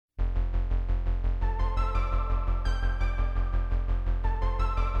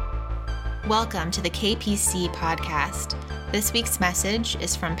Welcome to the KPC podcast. This week's message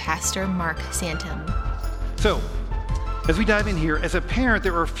is from Pastor Mark Santum. So, as we dive in here, as a parent,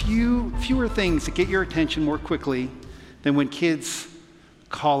 there are fewer things that get your attention more quickly than when kids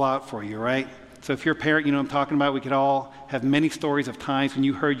call out for you, right? So if you're a parent, you know what I'm talking about. We could all have many stories of times when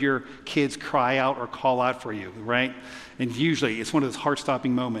you heard your kids cry out or call out for you, right? And usually it's one of those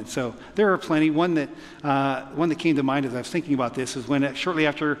heart-stopping moments. So there are plenty. One that came to mind as I was thinking about this is when shortly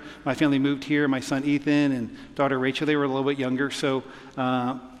after my family moved here, my son Ethan and daughter Rachel, they were a little bit younger. So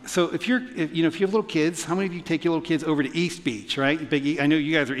if you have little kids, how many of you take your little kids over to East Beach, right? I know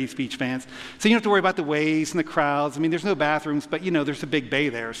you guys are East Beach fans. So you don't have to worry about the waves and the crowds. I mean, there's no bathrooms, but there's a big bay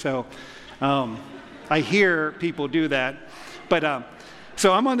there. So I hear people do that. But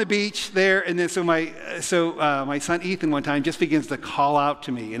so I'm on the beach there, and then my son Ethan one time just begins to call out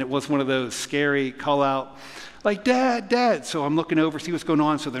to me, and it was one of those scary call out, like, Dad, Dad. So I'm looking over, see what's going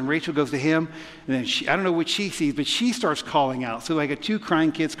on. So then Rachel goes to him, and then I don't know what she sees, but she starts calling out. So I got two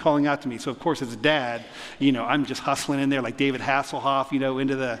crying kids calling out to me. So of course, as a dad, I'm just hustling in there like David Hasselhoff,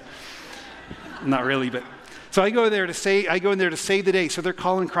 into the, not really, but. So I go in there to save the day. So they're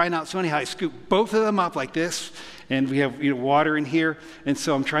calling, crying out. So anyhow, I scoop both of them up like this, and we have water in here. And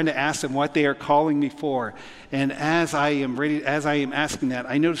so I'm trying to ask them what they are calling me for. And as I am asking that,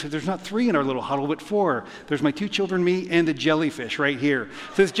 I notice that there's not three in our little huddle, but four. There's my two children, me, and the jellyfish right here.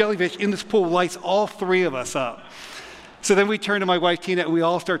 So this jellyfish in this pool lights all three of us up. So then we turn to my wife Tina, and we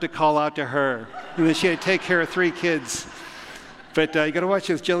all start to call out to her. And then she had to take care of three kids. But you got to watch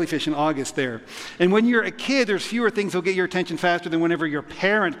those jellyfish in August there. And when you're a kid, there's fewer things that'll get your attention faster than whenever your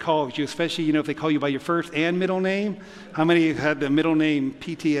parent calls you, especially, if they call you by your first and middle name. How many of you had the middle name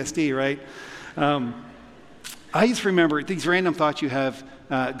PTSD, right? I just remember these random thoughts you have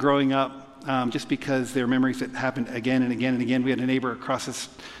growing up, just because they're memories that happened again and again and again. We had a neighbor across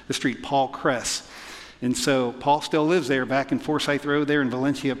the street, Paul Kress. And so Paul still lives there back in Forsyth Road there in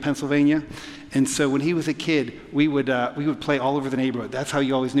Valencia, Pennsylvania. And so when he was a kid, we would play all over the neighborhood. That's how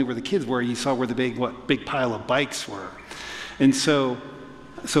you always knew where the kids were. You saw where the big pile of bikes were. And so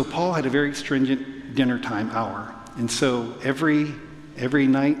Paul had a very stringent dinner time hour. And so every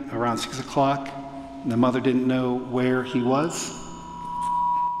night around 6 o'clock, the mother didn't know where he was.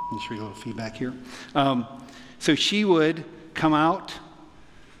 Let me show you a little feedback here. So she would come out,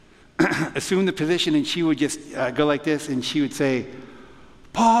 assume the position, and she would just go like this, and she would say,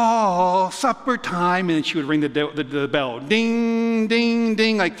 Paul, supper time, and then she would ring the bell, ding, ding,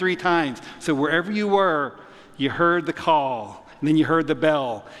 ding, like 3 times. So wherever you were, you heard the call, and then you heard the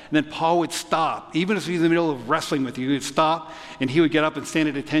bell, and then Paul would stop. Even if he was in the middle of wrestling with you, he would stop, and he would get up and stand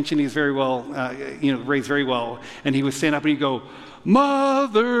at attention. He was very well, raised very well, and he would stand up and he'd go,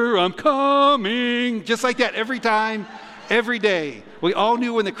 Mother, I'm coming, just like that every time. Every day. We all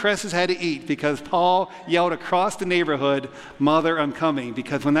knew when the Cresses had to eat because Paul yelled across the neighborhood, Mother, I'm coming.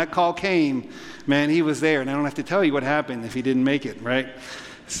 Because when that call came, man, he was there. And I don't have to tell you what happened if he didn't make it, right?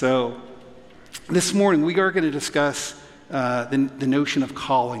 So this morning we are going to discuss the notion of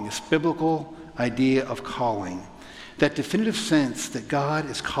calling, this biblical idea of calling. That definitive sense that God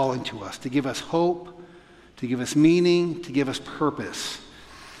is calling to us to give us hope, to give us meaning, to give us purpose.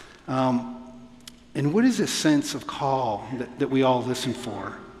 And what is this sense of call that we all listen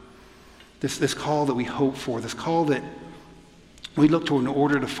for? This call that we hope for, this call that we look toward in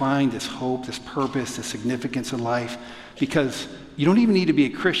order to find this hope, this purpose, this significance in life, because you don't even need to be a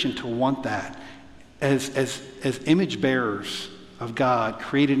Christian to want that. As image bearers of God,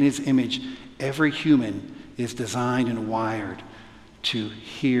 created in His image, every human is designed and wired to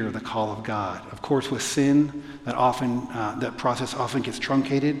hear the call of God. Of course, with sin, that process often gets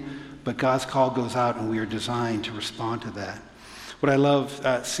truncated. But God's call goes out, and we are designed to respond to that. What I love,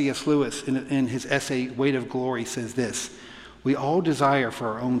 C.S. Lewis, in his essay, Weight of Glory, says this: we all desire for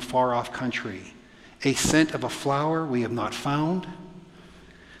our own far-off country a scent of a flower we have not found,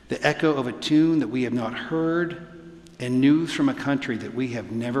 the echo of a tune that we have not heard, and news from a country that we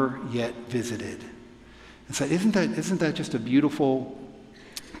have never yet visited. And so isn't that just a beautiful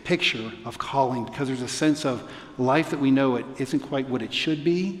picture of calling? Because there's a sense of life that we know it isn't quite what it should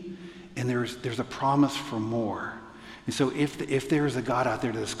be. And there's a promise for more. And so if there is a God out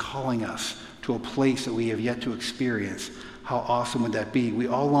there that is calling us to a place that we have yet to experience, how awesome would that be? We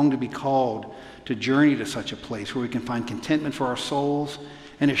all long to be called to journey to such a place where we can find contentment for our souls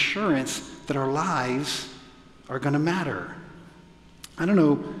and assurance that our lives are going to matter. I don't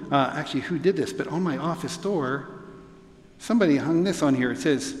know actually who did this, but on my office door, somebody hung this on here. It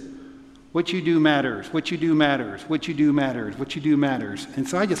says, What you do matters, what you do matters, what you do matters, what you do matters. And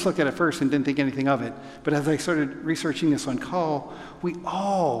so I just looked at it first and didn't think anything of it. But as I started researching this on call, we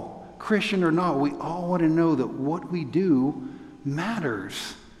all Christian or not, we all want to know that what we do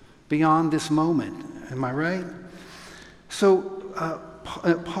matters beyond this moment. Am I right? So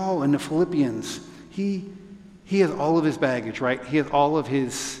Paul in the Philippians, he has all of his baggage, right? He has all of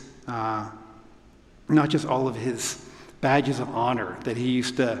his, not just all of his badges of honor that he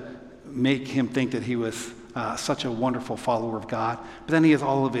used to make him think that he was such a wonderful follower of God. But then he has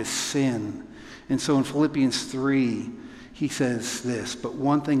all of his sin. And so in Philippians 3, he says this, "But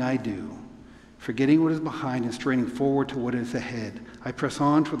one thing I do, forgetting what is behind and straining forward to what is ahead, I press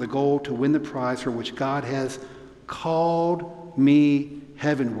on for the goal to win the prize for which God has called me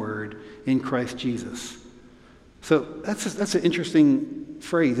heavenward in Christ Jesus." So that's an interesting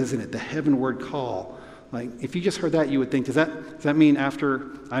phrase, isn't it? The heavenward call. Like, if you just heard that, you would think, does that mean after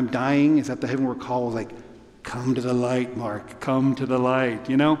I'm dying, is that the heavenward call? Like, come to the light, Mark, come to the light,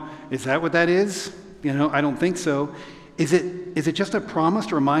 Is that what that is? I don't think so. Is it just a promise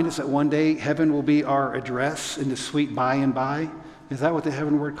to remind us that one day heaven will be our address in the sweet by and by? Is that what the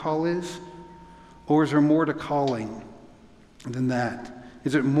heavenward call is? Or is there more to calling than that?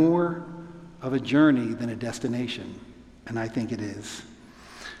 Is it more of a journey than a destination? And I think it is.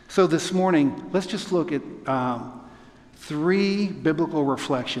 So this morning, let's just look at 3 biblical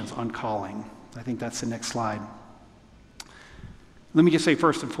reflections on calling. I think that's the next slide. Let me just say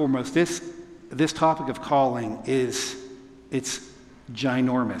first and foremost, this topic of calling it's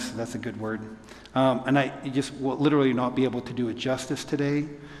ginormous. That's a good word. And I just will literally not be able to do it justice today.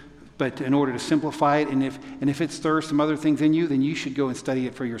 But in order to simplify it, and if it stirs some other things in you, then you should go and study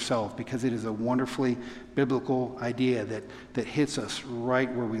it for yourself, because it is a wonderfully biblical idea that hits us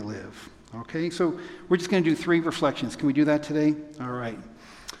right where we live. Okay, so we're just going to do 3 reflections. Can we do that today? All right.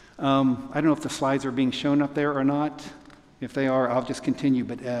 I don't know if the slides are being shown up there or not. If they are, I'll just continue,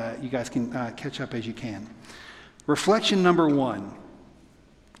 but you guys can catch up as you can. Reflection number 1.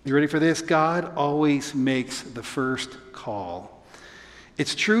 You ready for this? God always makes the first call.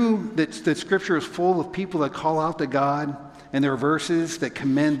 It's true that Scripture is full of people that call out to God, and there are verses that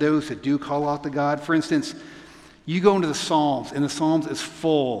commend those that do call out to God. For instance, you go into the Psalms, and the Psalms is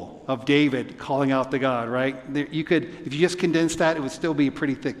full of David calling out to God, right? You could, if you just condensed that, it would still be a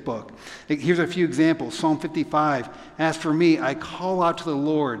pretty thick book. Here's a few examples. Psalm 55, "As for me, I call out to the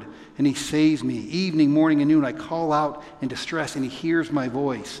Lord, and he saves me. Evening, morning, and noon, I call out in distress, and he hears my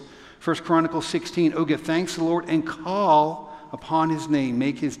voice." 1 Chronicles 16, "Oh, give thanks to the Lord, and call upon his name,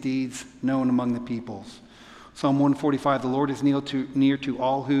 make his deeds known among the peoples." Psalm 145, "The Lord is near to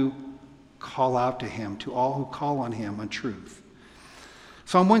all who call out to him, to all who call on him on truth."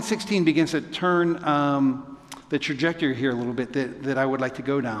 Psalm 116 begins to turn the trajectory here a little bit that I would like to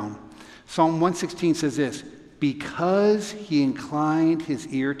go down. Psalm 116 says this, "Because he inclined his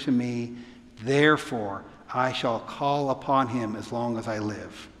ear to me, therefore I shall call upon him as long as I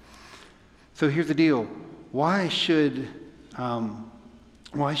live." So here's the deal. I should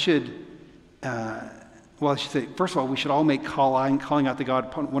say, first of all, we should all make calling out to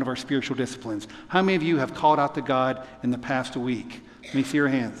God one of our spiritual disciplines. How many of you have called out to God in the past week? Let me see your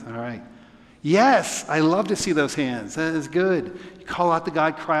hands. All right. Yes, I love to see those hands. That is good. You call out to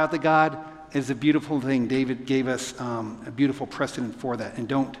God, cry out to God. It's a beautiful thing. David gave us a beautiful precedent for that. And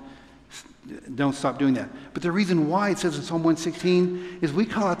don't stop doing that. But the reason why it says in Psalm 116 is we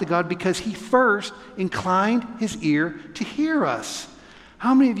call out to God because he first inclined his ear to hear us.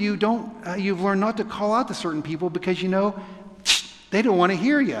 How many of you you've learned not to call out to certain people because they don't want to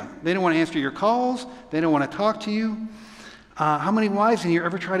hear you. They don't want to answer your calls. They don't want to talk to you. How many wives in here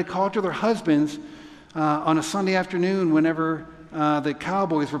ever try to call to their husbands on a Sunday afternoon whenever the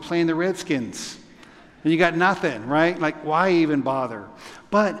Cowboys were playing the Redskins? And you got nothing, right? Like, why even bother?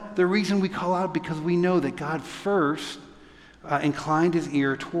 But the reason we call out because we know that God first inclined his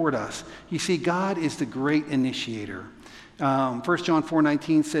ear toward us. You see, God is the great initiator. 1 John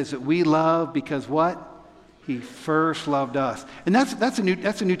 4:19 says that we love because what? He first loved us. And that's a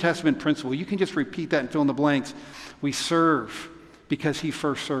New Testament principle. You can just repeat that and fill in the blanks. We serve because he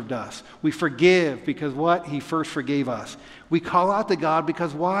first served us. We forgive because what? He first forgave us. We call out to God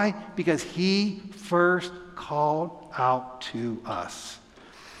because why? Because he first called out to us.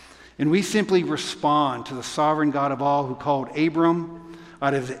 And we simply respond to the sovereign God of all who called Abram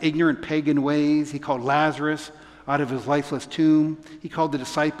out of his ignorant pagan ways. He called Lazarus out of his lifeless tomb. He called the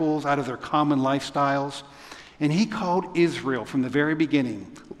disciples out of their common lifestyles. And he called Israel from the very beginning.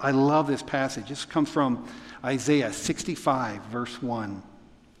 I love this passage. This comes from Isaiah 65, verse 1.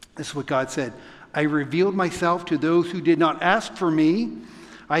 This is what God said. "I revealed myself to those who did not ask for me.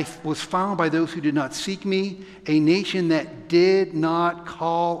 I was found by those who did not seek me, a nation that did not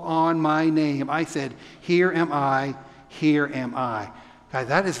call on my name. I said, here am I, here am I." Guys,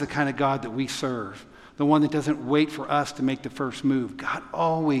 that is the kind of God that we serve. The one that doesn't wait for us to make the first move. God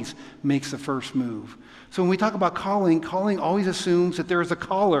always makes the first move. So when we talk about calling always assumes that there is a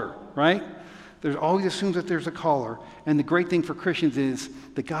caller, right? There's always assumes that there's a caller. And the great thing for Christians is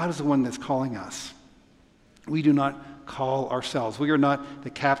that God is the one that's calling us. We do not call ourselves. We are not the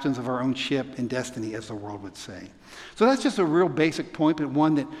captains of our own ship in destiny, as the world would say. So that's just a real basic point, but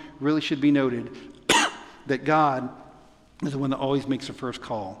one that really should be noted, that God is the one that always makes the first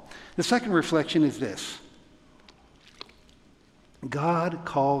call. The second reflection is this. God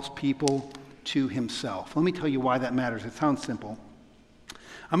calls people to himself. Let me tell you why that matters. It sounds simple.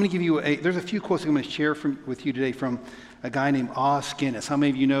 I'm going to give you there's a few quotes I'm going to share with you today from a guy named Os Guinness. How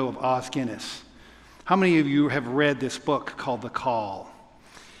many of you know of Os Guinness? How many of you have read this book called The Call?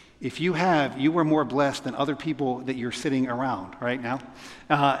 If you have, you are more blessed than other people that you're sitting around right now.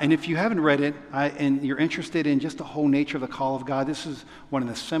 And if you haven't read it and you're interested in just the whole nature of the call of God, this is one of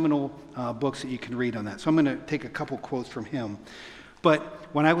the seminal books that you can read on that. So I'm going to take a couple quotes from him. But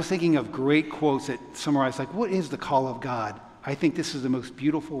when I was thinking of great quotes that summarize, like, what is the call of God? I think this is the most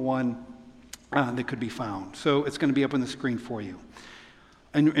beautiful one that could be found. So it's going to be up on the screen for you.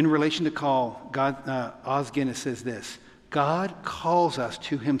 In relation to call, Os Guinness says this: God calls us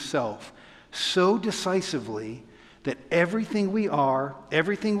to himself so decisively that everything we are,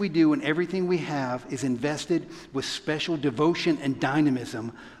 everything we do, and everything we have is invested with special devotion and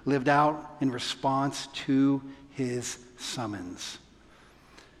dynamism lived out in response to his summons.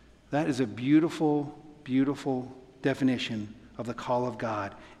 That is a beautiful, beautiful definition of the call of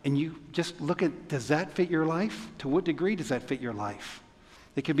God. And you just look at, does that fit your life? To what degree does that fit your life?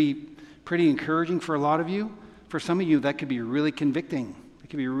 It could be pretty encouraging for a lot of you. For some of you, that could be really convicting. It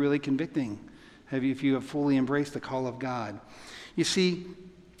could be really convicting if you have fully embraced the call of God. You see,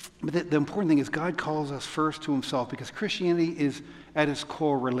 but the important thing is God calls us first to himself, because Christianity is at its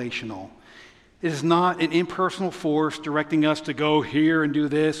core relational. It is not an impersonal force directing us to go here and do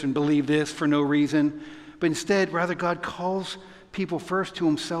this and believe this for no reason, but instead, rather, God calls people first to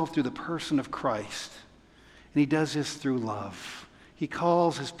himself through the person of Christ. And he does this through love. He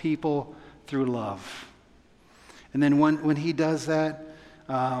calls his people through love. And then when he does that,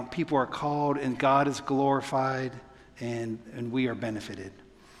 people are called and God is glorified and we are benefited.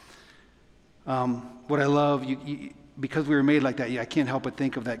 What I love, because we were made like that, I can't help but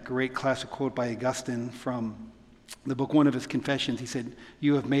think of that great classic quote by Augustine from the book, one of his Confessions. He said,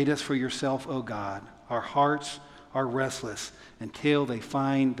 "You have made us for yourself, O God. Our hearts are restless until they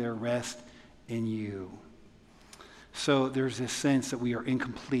find their rest in you." So there's this sense that we are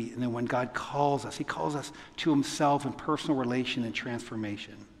incomplete. And then when God calls us, he calls us to himself in personal relation and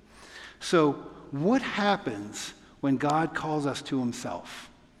transformation. So what happens when God calls us to himself?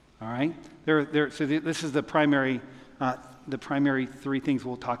 All right? So this is the primary three things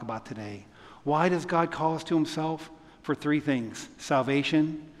we'll talk about today. Why does God call us to himself? For three things: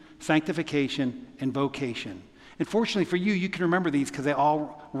 salvation, sanctification, and vocation. And fortunately for you, you can remember these because they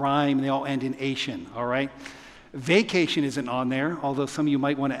all rhyme and they all end in ation, all right? Vacation isn't on there, although some of you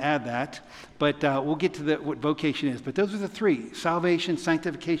might want to add that. But we'll get to what vocation is. But those are the three: salvation,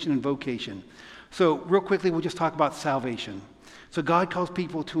 sanctification, and vocation. So real quickly, we'll just talk about salvation. So God calls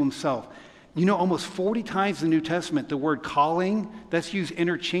people to himself. You know, almost 40 times in the New Testament, the word calling, that's used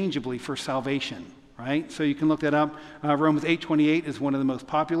interchangeably for salvation, right? So you can look that up. Romans 8:28 is one of the most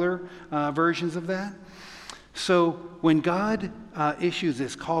popular versions of that. So when God issues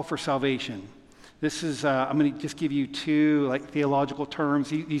this call for salvation, this is, I'm going to just give you two theological terms.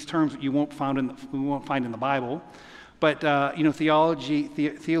 These terms we won't find in the Bible. But,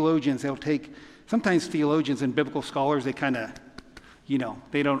 theologians, they'll take, sometimes theologians and biblical scholars, they kind of,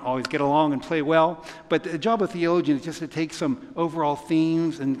 they don't always get along and play well. But the job of theologians is just to take some overall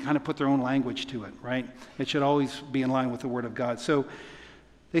themes and kind of put their own language to it, right? It should always be in line with the Word of God. So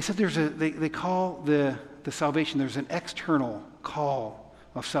they said they call the salvation, there's an external call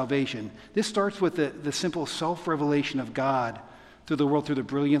of salvation. This starts with the simple self-revelation of God through the world, through the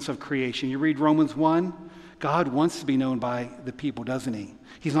brilliance of creation. You read Romans 1, God wants to be known by the people, doesn't he?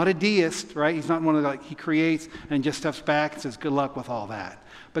 He's not a deist, right? He's not one of he creates and just steps back and says, good luck with all that.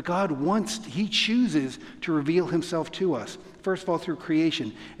 But God he chooses to reveal himself to us, first of all through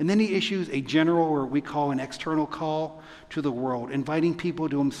creation. And then he issues a general, or we call an external call to the world, inviting people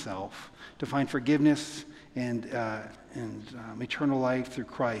to himself to find forgiveness and eternal life through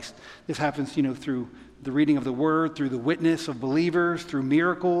Christ. This happens, through the reading of the Word, through the witness of believers, through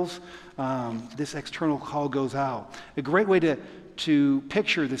miracles. This external call goes out. A great way to to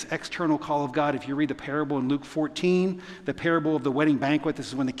picture this external call of God. If you read the parable in Luke 14, the parable of the wedding banquet, this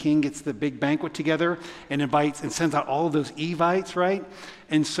is when the king gets the big banquet together and invites and sends out all of those Evites, right?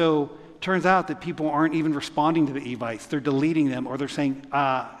 And so turns out that people aren't even responding to the Evites. They're deleting them, or they're saying,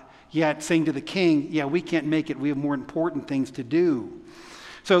 saying to the king, we can't make it. We have more important things to do.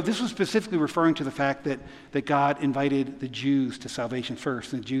 So this was specifically referring to the fact that God invited the Jews to salvation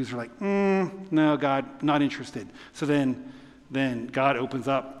first. And the Jews are like, no, God, not interested. So then God opens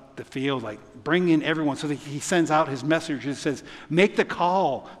up the field, like, bring in everyone. So that he sends out his message and says, make the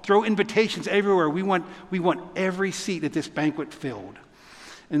call, throw invitations everywhere. We want every seat at this banquet filled.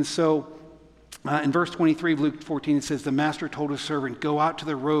 And so in verse 23 of Luke 14, it says, the master told his servant, go out to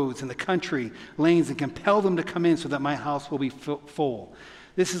the roads and the country lanes and compel them to come in so that my house will be full.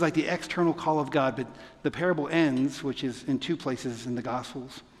 This is like the external call of God, but the parable ends, which is in two places in the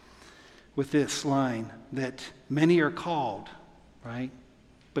Gospels, with this line that many are called, right?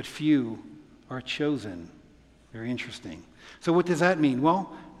 But few are chosen. Very interesting. So what does that mean?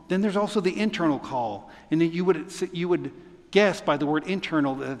 Well, then there's also the internal call. And then you would guess by the word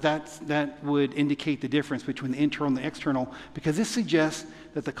internal that would indicate the difference between the internal and the external, because this suggests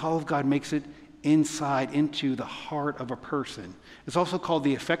that the call of God makes it inside into the heart of a person. It's also called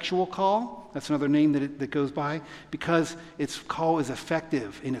the effectual call. That's another name that goes by, because its call is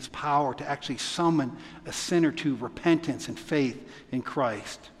effective in its power to actually summon a sinner to repentance and faith in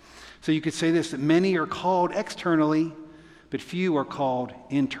Christ. So you could say this, that many are called externally, but few are called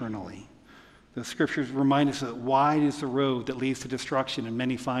internally. The scriptures remind us that wide is the road that leads to destruction and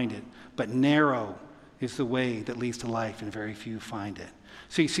many find it, but narrow is the way that leads to life and very few find it.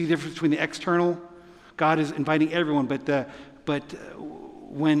 So you see the difference between the external, God is inviting everyone, but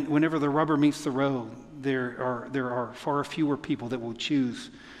whenever the rubber meets the road, there are far fewer people that will choose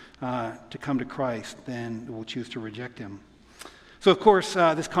to come to Christ than will choose to reject him. So of course,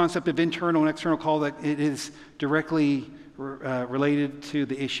 this concept of internal and external call, that it is directly related to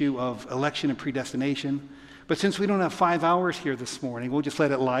the issue of election and predestination. But since we don't have 5 hours here this morning, we'll just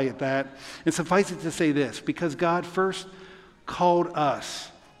let it lie at that. And suffice it to say this, because God first called us,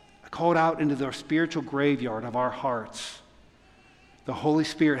 called out into the spiritual graveyard of our hearts, the Holy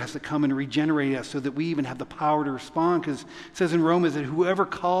Spirit has to come and regenerate us so that we even have the power to respond, because it says in Romans that whoever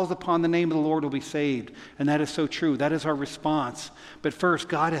calls upon the name of the Lord will be saved. And that is so true. That is our response. But first,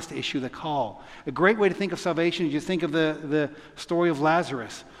 God has to issue the call. A great way to think of salvation is you think of the story of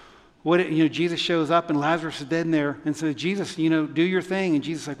Lazarus. Jesus shows up and Lazarus is dead in there and says, Jesus, do your thing. And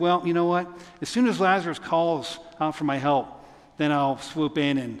Jesus is like, well, you know what? As soon as Lazarus calls out for my help, then I'll swoop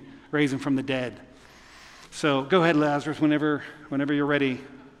in and raise him from the dead. So go ahead, Lazarus, whenever you're ready.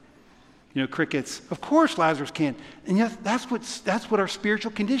 Crickets. Of course Lazarus can't. And yet that's what our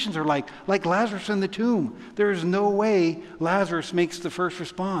spiritual conditions are like Lazarus in the tomb. There is no way Lazarus makes the first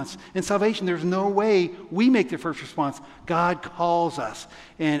response. In salvation, there's no way we make the first response. God calls us.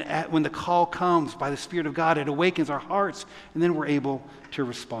 And when the call comes by the Spirit of God, it awakens our hearts, and then we're able to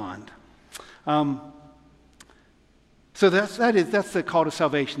respond. So that's the call to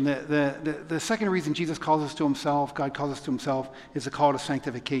salvation. The second reason Jesus calls us to himself, God calls us to himself, is the call to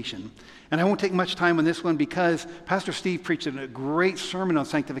sanctification. And I won't take much time on this one because Pastor Steve preached a great sermon on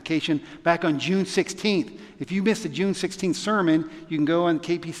sanctification back on June 16th. If you missed the June 16th sermon, you can go on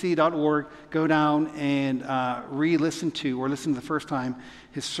kpc.org, go down and re-listen to, or listen to the first time,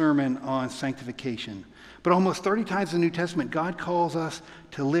 his sermon on sanctification. But almost 30 times in the New Testament, God calls us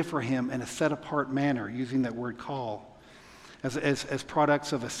to live for him in a set-apart manner, using that word call, as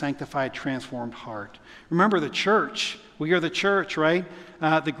products of a sanctified, transformed heart. Remember, the church, we are the church, right?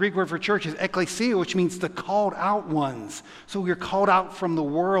 The Greek word for church is ekklesia, which means the called out ones. So we are called out from the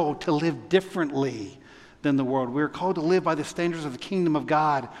world to live differently than the world. We are called to live by the standards of the kingdom of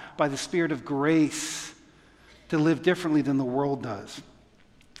God, by the Spirit of grace, to live differently than the world does.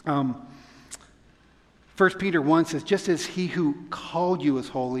 1 Peter 1 says, just as he who called you is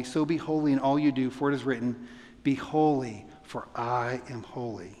holy, so be holy in all you do, for it is written, be holy, for I am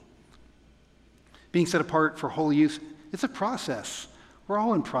holy. Being set apart for holy use, it's a process. We're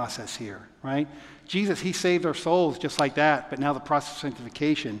all in process here, right? Jesus, he saved our souls just like that, but now the process of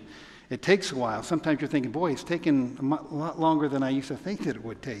sanctification, it takes a while. Sometimes you're thinking, boy, it's taken a lot longer than I used to think that it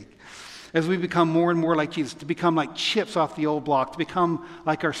would take. As we become more and more like Jesus, to become like chips off the old block, to become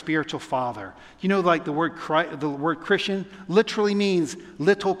like our spiritual father. Like the word Christian literally means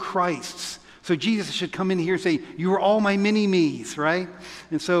little Christs. So Jesus should come in here and say, you are all my mini-me's, right?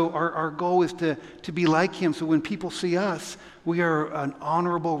 And so our goal is to be like him, so when people see us, we are an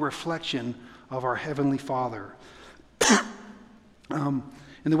honorable reflection of our Heavenly Father.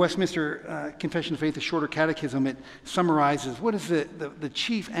 In the Westminster Confession of Faith, the Shorter Catechism, it summarizes what is the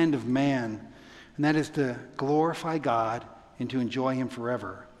chief end of man, and that is to glorify God and to enjoy him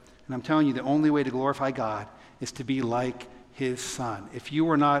forever. And I'm telling you, the only way to glorify God is to be like his Son. If you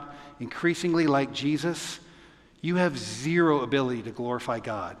are not increasingly like Jesus, you have zero ability to glorify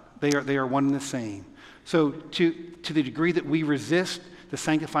God. They are one and the same. So to the degree that we resist the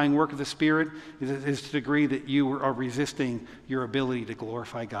sanctifying work of the Spirit is to the degree that you are resisting your ability to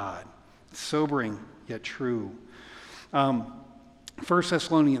glorify God. Sobering, yet true. 1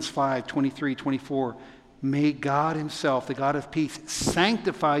 Thessalonians 5, 23, 24, may God himself, the God of peace,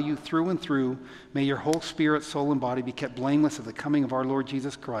 sanctify you through and through. May your whole spirit, soul, and body be kept blameless at the coming of our Lord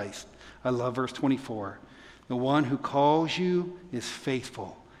Jesus Christ. I love verse 24. The one who calls you is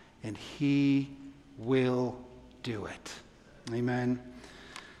faithful, and he will do it. Amen.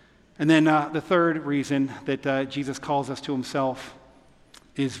 And then the third reason that Jesus calls us to himself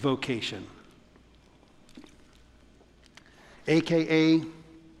is vocation, a.k.a.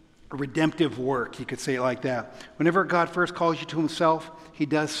 redemptive work. You could say it like that. Whenever God first calls you to himself, he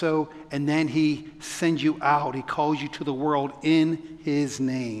does so, and then he sends you out. He calls you to the world in his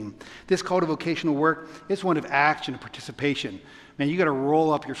name. This call to vocational work is one of action and participation. Man, you got to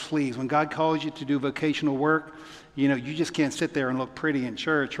roll up your sleeves. When God calls you to do vocational work, you just can't sit there and look pretty in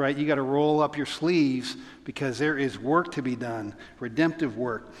church, right? You got to roll up your sleeves because there is work to be done, redemptive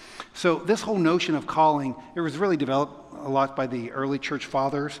work. So this whole notion of calling, it was really developed a lot by the early church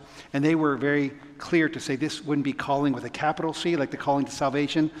fathers, and they were very clear to say this wouldn't be calling with a capital C, like the calling to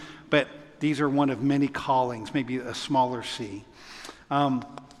salvation, but these are one of many callings, maybe a smaller C.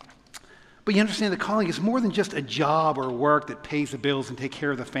 But you understand the calling is more than just a job or work that pays the bills and take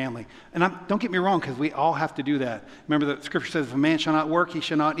care of the family. And don't get me wrong, because we all have to do that. Remember the scripture says, if a man shall not work, he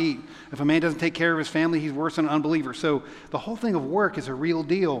shall not eat. If a man doesn't take care of his family, he's worse than an unbeliever. So the whole thing of work is a real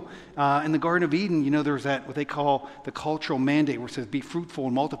deal. In the Garden of Eden, there's that, what they call the cultural mandate, where it says, be fruitful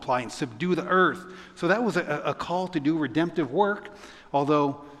and multiply and subdue the earth. So that was a call to do redemptive work,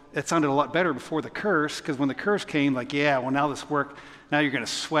 although it sounded a lot better before the curse, because when the curse came, now this work, now you're going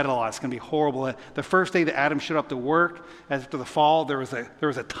to sweat a lot. It's going to be horrible. The first day that Adam showed up to work after the fall, there was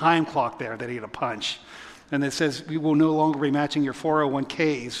a time clock there that he had to punch. And it says, we will no longer be matching your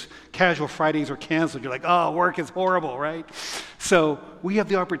 401ks. Casual Fridays are canceled. You're like, oh, work is horrible, right? So we have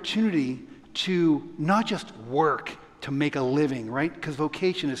the opportunity to not just work to make a living, right? Because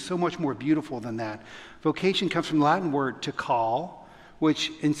vocation is so much more beautiful than that. Vocation comes from the Latin word to call,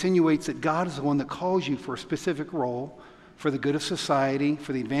 which insinuates that God is the one that calls you for a specific role, for the good of society,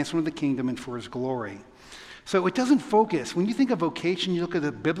 for the advancement of the kingdom, and for his glory. So it doesn't focus. When you think of vocation, you look at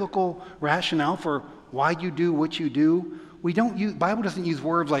the biblical rationale for why you do what you do. The Bible doesn't use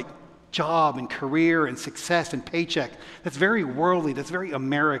words like job and career and success and paycheck. That's very worldly. That's very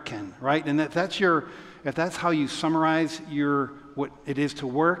American, right? And if that's how you summarize what it is to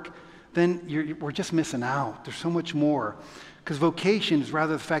work, then we're just missing out. There's so much more. Because vocation is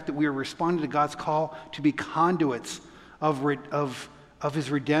rather the fact that we are responding to God's call to be conduits of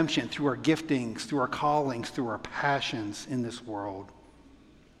his redemption through our giftings, through our callings, through our passions in this world.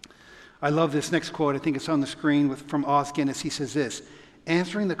 I love this next quote. I think it's on the screen from Os Guinness. He says this: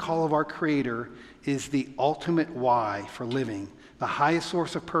 answering the call of our Creator is the ultimate why for living, the highest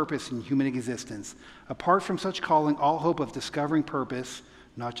source of purpose in human existence. Apart from such calling, all hope of discovering purpose,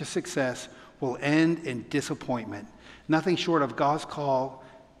 not just success, will end in disappointment. Nothing short of God's call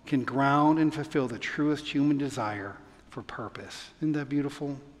can ground and fulfill the truest human desire for purpose. Isn't that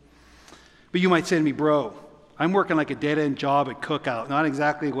beautiful? But you might say to me, bro, I'm working like a dead-end job at Cookout. Not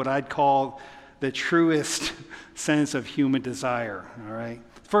exactly what I'd call the truest sense of human desire, all right?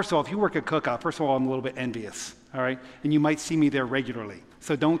 First of all, if you work at Cookout, first of all, I'm a little bit envious, all right? And you might see me there regularly.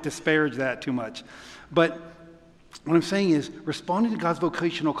 So don't disparage that too much. But what I'm saying is, responding to God's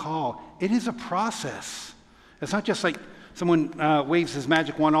vocational call, it is a process. It's not just like someone waves his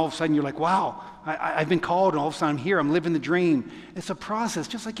magic wand, all of a sudden you're like, wow, I've been called, and all of a sudden I'm here, I'm living the dream. It's a process,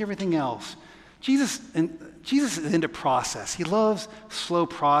 just like everything else. Jesus is into process. He loves slow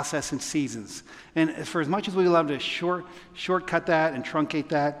process and seasons. And for as much as we love to shortcut that and truncate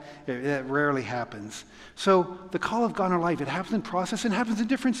that, it rarely happens. So the call of God in our life, it happens in process and happens in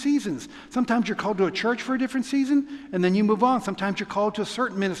different seasons. Sometimes you're called to a church for a different season, and then you move on. Sometimes you're called to a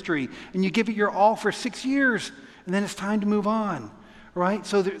certain ministry, and you give it your all for 6 years, and then it's time to move on, right?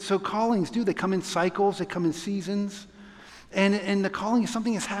 So callings they come in cycles, they come in seasons. And the calling is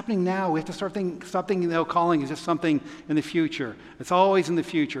something that's happening now. We have to stop thinking calling is just something in the future. It's always in the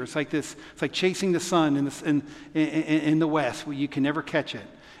future. It's like this. It's like chasing the sun in the west, where you can never catch it.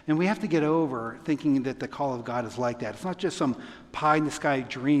 And we have to get over thinking that the call of God is like that. It's not just some pie-in-the-sky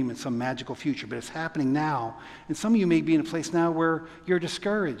dream in some magical future, but it's happening now. And some of you may be in a place now where you're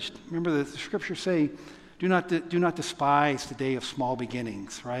discouraged. Remember, the scriptures say, do not despise the day of small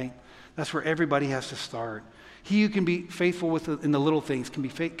beginnings, right? That's where everybody has to start. He who can be faithful in the little things can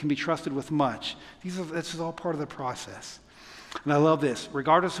be trusted with much. This is all part of the process. And I love this.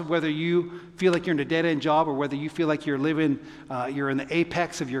 Regardless of whether you feel like you're in a dead-end job or whether you feel like you're in the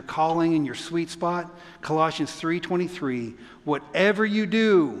apex of your calling and your sweet spot, Colossians 3:23, whatever you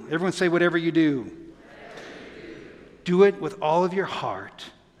do, everyone say whatever you do. Do it with all of your heart.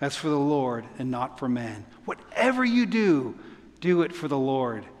 That's for the Lord and not for men. Whatever you do, do it for the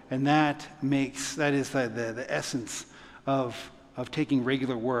Lord. And that is the essence of taking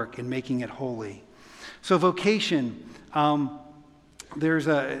regular work and making it holy. So vocation, there's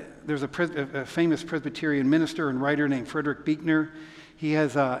a famous Presbyterian minister and writer named Frederick Buechner. He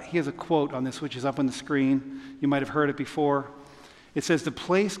has a quote on this, which is up on the screen. You might have heard it before. It says, "The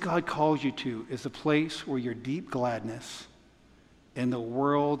place God calls you to is the place where your deep gladness and the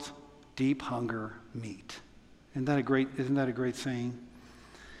world's deep hunger meet." Isn't that a great saying?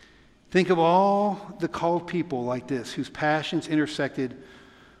 Think of all the called people like this, whose passions intersected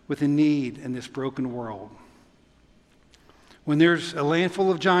with a need in this broken world. When there's a land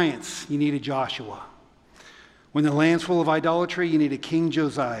full of giants, you need a Joshua. When the land's full of idolatry, you need a King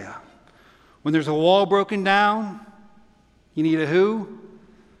Josiah. When there's a wall broken down, you need a who?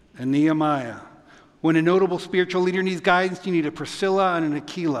 A Nehemiah. When a notable spiritual leader needs guidance, you need a Priscilla and an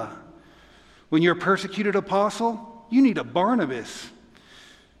Aquila. When you're a persecuted apostle, you need a Barnabas.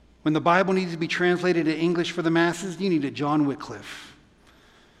 When the Bible needs to be translated to English for the masses, you need a John Wycliffe.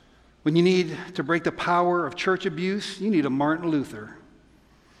 When you need to break the power of church abuse, you need a Martin Luther.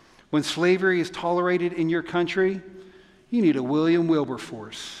 When slavery is tolerated in your country, you need a William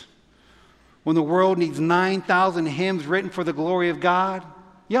Wilberforce. When the world needs 9,000 hymns written for the glory of God,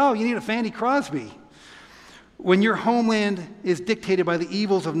 you need a Fanny Crosby. When your homeland is dictated by the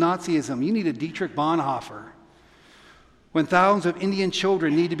evils of Nazism, you need a Dietrich Bonhoeffer. When thousands of Indian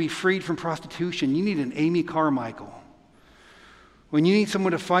children need to be freed from prostitution, you need an Amy Carmichael. When you need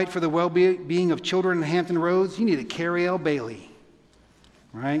someone to fight for the well-being of children in Hampton Roads, you need a Carrie L. Bailey,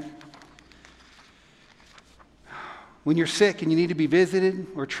 right? When you're sick and you need to be visited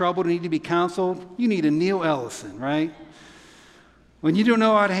or troubled and need to be counseled, you need a Neil Ellison, right? When you don't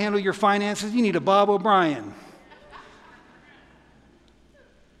know how to handle your finances, you need a Bob O'Brien.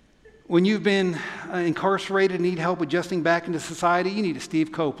 When you've been incarcerated and need help adjusting back into society, you need a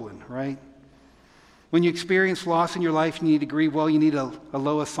Steve Copeland, right? When you experience loss in your life and you need to grieve well, you need a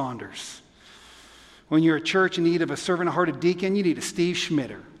Lois Saunders. When you're a church in need of a servant-hearted deacon, you need a Steve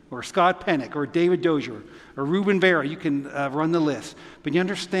Schmitter or Scott Pennick or David Dozier or Ruben Vera. You can run the list. But you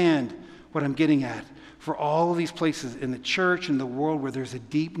understand what I'm getting at. For all of these places in the church and the world where there's a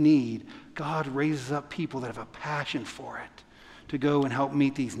deep need, God raises up people that have a passion for it to go and help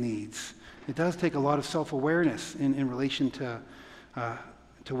meet these needs. It does take a lot of self-awareness in relation to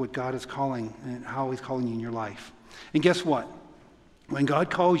what God is calling and how he's calling you in your life. And guess what? When God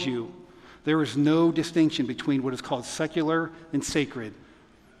calls you, there is no distinction between what is called secular and sacred,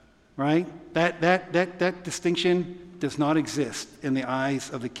 right? That distinction does not exist in the eyes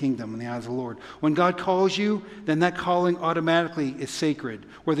of the kingdom, in the eyes of the Lord. When God calls you, then that calling automatically is sacred.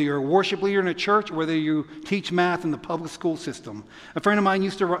 Whether you're a worship leader in a church or whether you teach math in the public school system. A friend of mine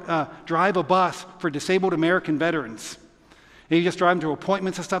used to drive a bus for disabled American veterans. And he just drive them to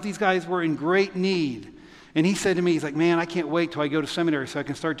appointments and stuff. These guys were in great need. And he said to me, he's like, man, I can't wait till I go to seminary so I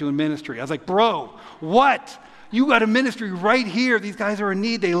can start doing ministry. I was like, bro, what? You got a ministry right here. These guys are in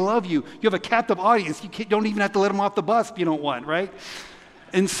need. They love you. You have a captive audience. You don't even have to let them off the bus if you don't want, right?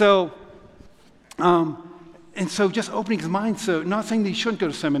 And so just opening his mind. So not saying that he shouldn't go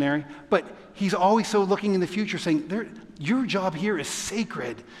to seminary, but he's always so looking in the future saying, your job here is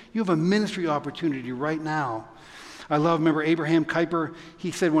sacred. You have a ministry opportunity right now. Remember Abraham Kuyper,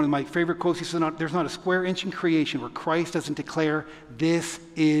 he said one of my favorite quotes, he said, there's not a square inch in creation where Christ doesn't declare, this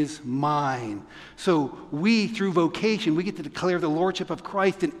is mine. So we, through vocation, we get to declare the lordship of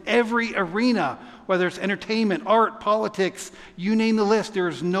Christ in every arena, whether it's entertainment, art, politics, you name the list. There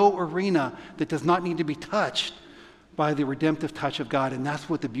is no arena that does not need to be touched by the redemptive touch of God, and that's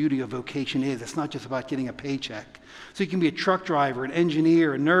what the beauty of vocation is. It's not just about getting a paycheck. So you can be a truck driver, an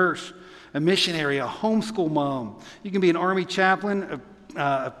engineer, a nurse, a missionary, a homeschool mom. You can be an army chaplain,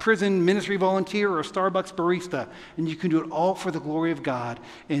 a prison ministry volunteer or a Starbucks barista, and you can do it all for the glory of God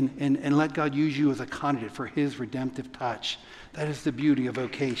and let God use you as a conduit for his redemptive touch. That is the beauty of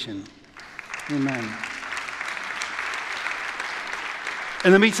vocation. Amen.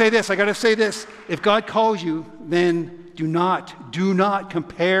 And let me say this, I got to say this. If God calls you, then do not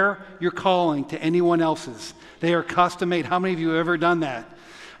compare your calling to anyone else's. They are custom made. How many of you have ever done that?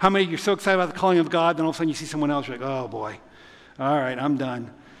 How many of you are so excited about the calling of God, then all of a sudden you see someone else, you're like, oh boy, all right, I'm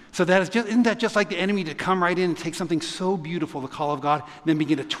done. So isn't that just like the enemy to come right in and take something so beautiful, the call of God, and then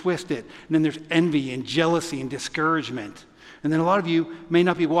begin to twist it? And then there's envy and jealousy and discouragement. And then a lot of you may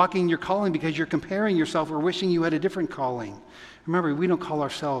not be walking your calling because you're comparing yourself or wishing you had a different calling. Remember, we don't call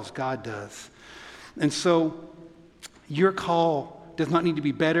ourselves, God does. And so your call does not need to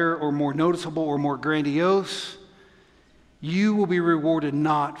be better or more noticeable or more grandiose. You will be rewarded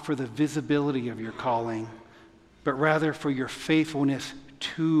not for the visibility of your calling, but rather for your faithfulness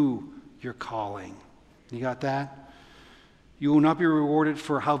to your calling. You got that? You will not be rewarded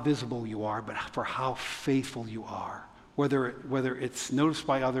for how visible you are, but for how faithful you are, whether it's noticed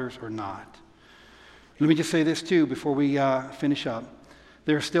by others or not. Let me just say this too before we finish up.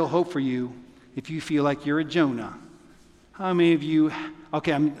 There's still hope for you if you feel like you're a Jonah. How many of you,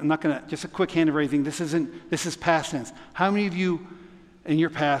 okay, I'm not going to, just a quick hand raising. This is past tense. How many of you in your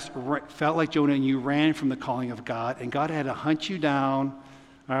past felt like Jonah and you ran from the calling of God and God had to hunt you down,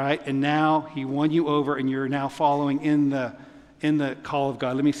 all right, and now he won you over and you're now following in the call of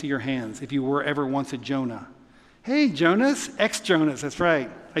God? Let me see your hands if you were ever once a Jonah. Hey, Jonas, ex-Jonas, that's right.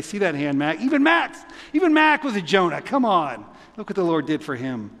 I see that hand, Mac. Even Mac was a Jonah. Come on. Look what the Lord did for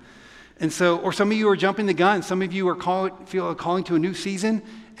him. And so, or some of you are jumping the gun. Some of you are feel a calling to a new season,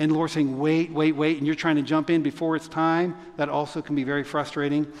 and the Lord's saying, wait, and you're trying to jump in before it's time. That also can be very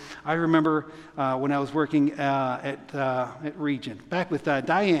frustrating. I remember when I was working at Regent, back with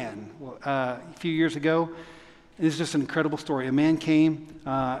Diane a few years ago. This is just an incredible story. A man came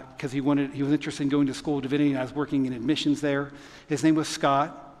because he was interested in going to school of divinity, and I was working in admissions there. His name was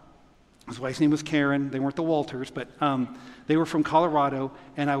Scott. His wife's name was Karen. They weren't the Walters, but they were from Colorado,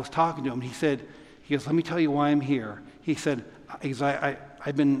 and I was talking to him. He goes, let me tell you why I'm here. He said,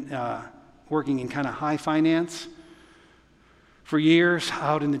 I've been working in kind of high finance for years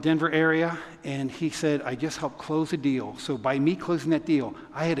out in the Denver area, and he said, I just helped close a deal. So by me closing that deal,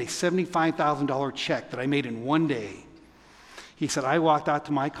 I had a $75,000 check that I made in one day. He said, I walked out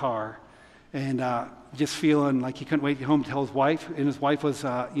to my car and just feeling like he couldn't wait to get home to tell his wife, and his wife was,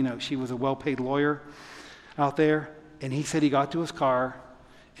 she was a well-paid lawyer out there, and he said he got to his car,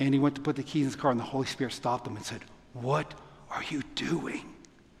 and he went to put the keys in his car, and the Holy Spirit stopped him and said, what are you doing?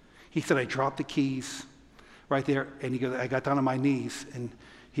 He said, I dropped the keys right there, and he goes, I got down on my knees, and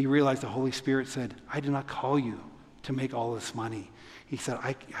he realized the Holy Spirit said, I did not call you to make all this money. He said,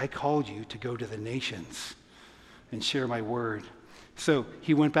 I called you to go to the nations and share my word. So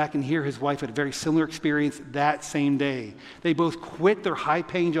he went back, and here his wife had a very similar experience that same day. They both quit their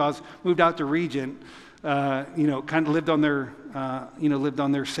high-paying jobs, moved out to Regent, kind of lived on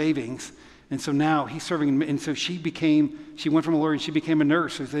their savings. And so now he's serving, and so she went from a lawyer and she became a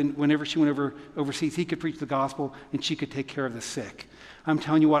nurse. So then whenever she went over overseas, he could preach the gospel and she could take care of the sick. I'm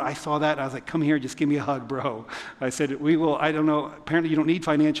telling you what, I saw that, and I was like, come here, just give me a hug, bro. I said, I don't know, apparently you don't need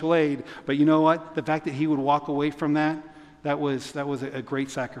financial aid, but you know what? The fact that he would walk away from that was a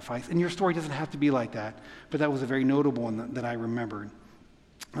great sacrifice. And your story doesn't have to be like that, but that was a very notable one that I remembered.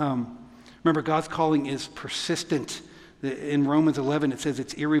 Remember, God's calling is persistent. In Romans 11, it says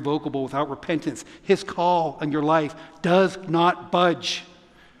it's irrevocable without repentance. His call on your life does not budge.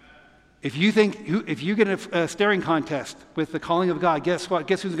 If you get a staring contest with the calling of God, guess what?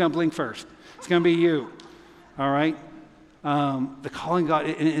 Guess who's going to blink first? It's going to be you. All right? The calling of God,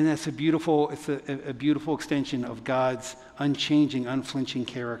 and that's a beautiful extension of God's unchanging, unflinching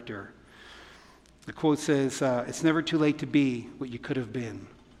character. The quote says, it's never too late to be what you could have been.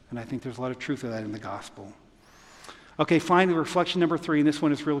 And I think there's a lot of truth of that in the gospel. Okay, finally, reflection number 3, and this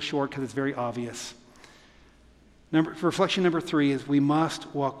one is real short because it's very obvious. Reflection number 3 is we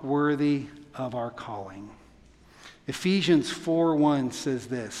must walk worthy of our calling. Ephesians 4:1 says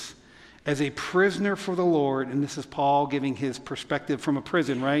this, as a prisoner for the Lord, and this is Paul giving his perspective from a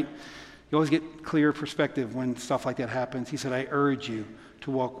prison, right? You always get clear perspective when stuff like that happens. He said, I urge you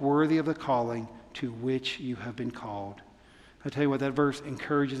to walk worthy of the calling to which you have been called. I tell you what, that verse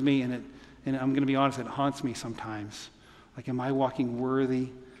encourages me, and I'm going to be honest, it haunts me sometimes. Like, am I walking worthy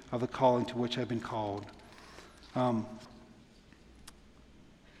of the calling to which I've been called? When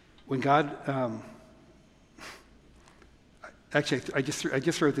God, Actually, I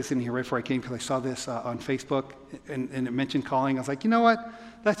just wrote this in here right before I came because I saw this on Facebook and it mentioned calling. I was like, you know what?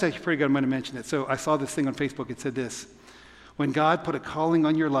 That's actually pretty good. I'm going to mention it. So I saw this thing on Facebook. It said this: when God put a calling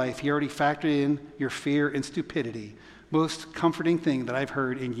on your life, he already factored in your fear and stupidity. Most comforting thing that I've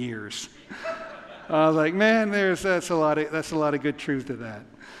heard in years. I was like, man, that's a lot of good truth to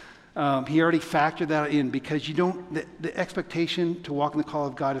that. He already factored that in because the expectation to walk in the call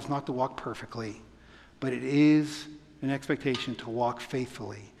of God is not to walk perfectly, but it is an expectation to walk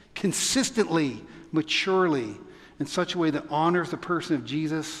faithfully, consistently, maturely, in such a way that honors the person of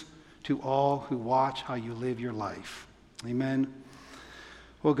Jesus to all who watch how you live your life. Amen.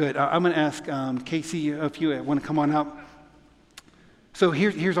 Well, good. I'm going to ask Casey if you want to come on up. So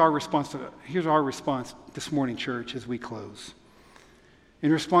here's our response this morning, church, as we close.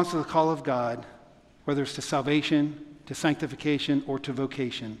 In response to the call of God, whether it's to salvation, to sanctification, or to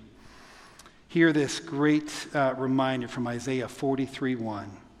vocation, hear this great reminder from Isaiah 43:1.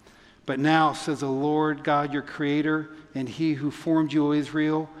 But now, says the Lord God, your creator, and he who formed you, O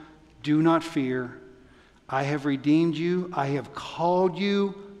Israel, do not fear. I have redeemed you. I have called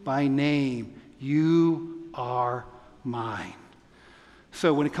you by name. You are mine.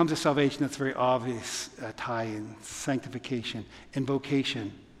 So when it comes to salvation, that's a very obvious tie-in. Sanctification and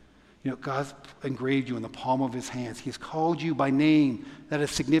vocation. God's engraved you in the palm of his hands. He's called you by name. That is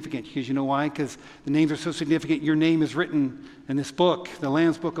significant because you know why? Because the names are so significant. Your name is written in this book, the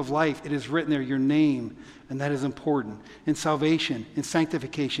Lamb's Book of Life. It is written there, your name, and that is important. In salvation, in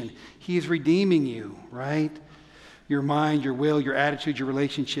sanctification, he is redeeming you, right? Your mind, your will, your attitude, your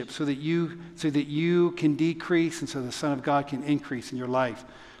relationship, so that you can decrease and so the Son of God can increase in your life,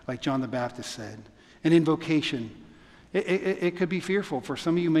 like John the Baptist said. And in vocation, it could be fearful. For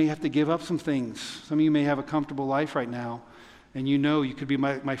some of you may have to give up some things. Some of you may have a comfortable life right now, and you could be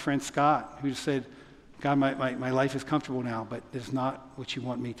my friend Scott, who just said, God, my life is comfortable now, but it's not what you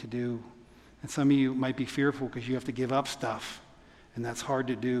want me to do. And some of you might be fearful because you have to give up stuff, and that's hard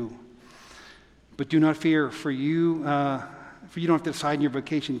to do. But do not fear, for you don't have to decide in your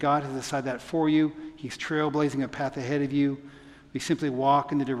vocation. God has decided that for you. He's trailblazing a path ahead of you. We simply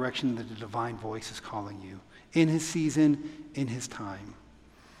walk in the direction that the divine voice is calling you, in his season, in his time.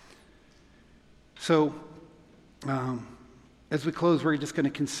 So, as we close, we're just going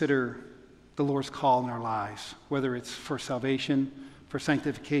to consider the Lord's call in our lives, whether it's for salvation, for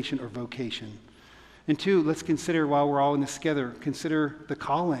sanctification, or vocation. And two, let's consider, while we're all in this together, consider the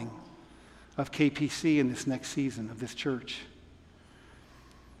calling of KPC in this next season of this church.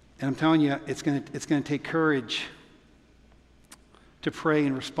 And I'm telling you, it's going to take courage to pray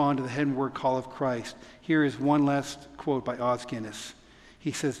and respond to the heavenward call of Christ. Here is one last quote by Os Guinness.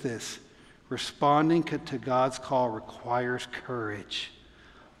 He says this: responding to God's call requires courage,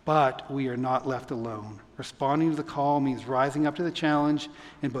 but we are not left alone. Responding to the call means rising up to the challenge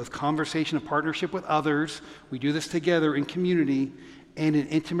in both conversation and partnership with others. We do this together in community and an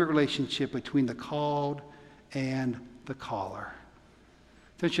intimate relationship between the called and the caller.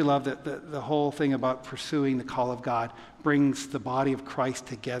 Don't you love that the whole thing about pursuing the call of God brings the body of Christ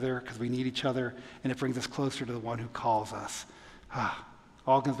together because we need each other, and it brings us closer to the one who calls us.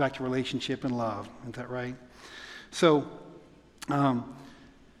 All comes back to relationship and love. Isn't that right? So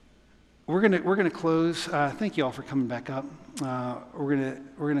we're gonna close. Thank you all for coming back up. We're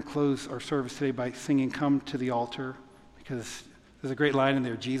gonna close our service today by singing "Come to the Altar," because there's a great line in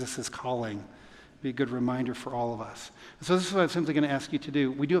there. Jesus is calling. Be a good reminder for all of us. So this is what I'm simply going to ask you to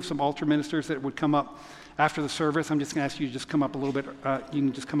do. We do have some altar ministers that would come up after the service. I'm just going to ask you to just come up a little bit. You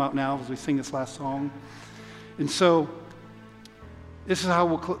can just come out now as we sing this last song. And so this is how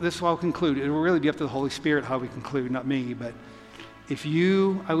I'll conclude. It will really be up to the Holy Spirit how we conclude, not me. But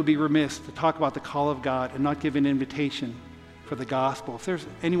I would be remiss to talk about the call of God and not give an invitation for the gospel. If there's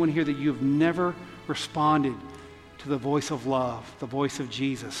anyone here that you've never responded to the voice of love, the voice of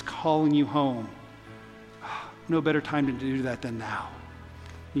Jesus calling you home, no better time to do that than now.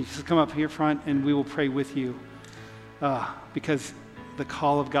 You just come up here front and we will pray with you because the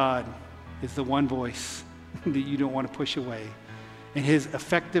call of God is the one voice that you don't want to push away. And his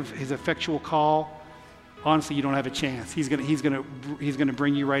effectual call, honestly, you don't have a chance. He's gonna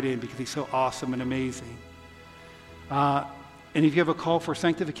bring you right in because he's so awesome and amazing. And if you have a call for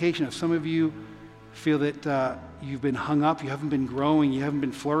sanctification, if some of you feel that you've been hung up, you haven't been growing, you haven't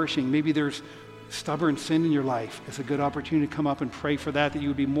been flourishing, maybe there's stubborn sin in your life, it's a good opportunity to come up and pray for that you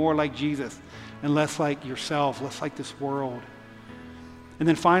would be more like Jesus and less like yourself, less like this world. And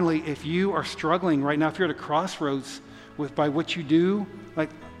then finally, if you are struggling right now, if you're at a crossroads by what you do,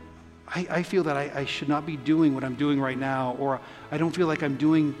 like, I feel that I should not be doing what I'm doing right now, or I don't feel like I'm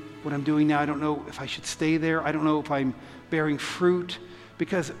doing what I'm doing now. I don't know if I should stay there. I don't know if I'm bearing fruit,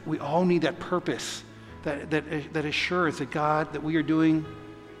 because we all need that purpose, that assurance that God, that we are doing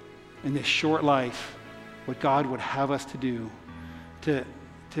in this short life what God would have us to do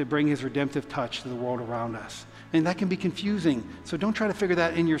to bring his redemptive touch to the world around us. And that can be confusing. So don't try to figure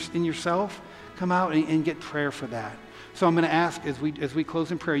that in yourself. Come out and get prayer for that. So I'm going to ask, as we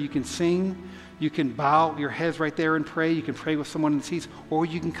close in prayer, you can sing, you can bow your heads right there and pray, you can pray with someone in the seats, or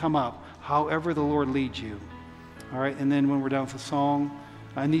you can come up, however the Lord leads you. All right, and then when we're done with the song,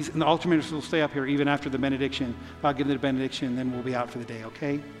 and the altar ministers will stay up here even after the benediction. I'll give them the benediction, and then we'll be out for the day,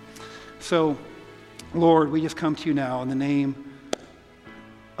 okay? So, Lord, we just come to you now in the name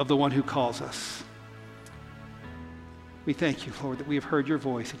of the one who calls us. We thank you, Lord, that we have heard your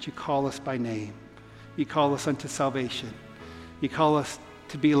voice, that you call us by name. You call us unto salvation. You call us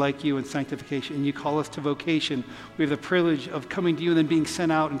to be like you in sanctification, and you call us to vocation. We have the privilege of coming to you and then being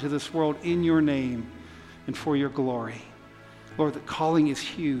sent out into this world in your name and for your glory. Lord, the calling is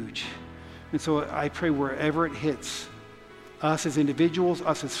huge. And so I pray wherever it hits, us as individuals,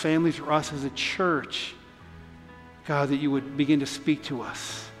 us as families, or us as a church, God, that you would begin to speak to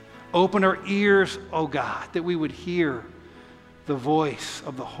us. Open our ears, oh God, that we would hear the voice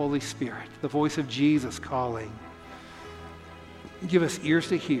of the Holy Spirit, the voice of Jesus calling. Give us ears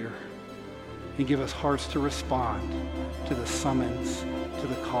to hear, and give us hearts to respond to the summons, to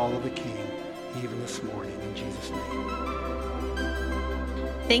the call of the King, even this morning, in Jesus' name.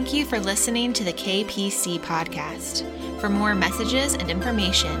 Thank you for listening to the KPC podcast. For more messages and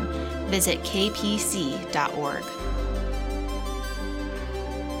information, visit kpc.org.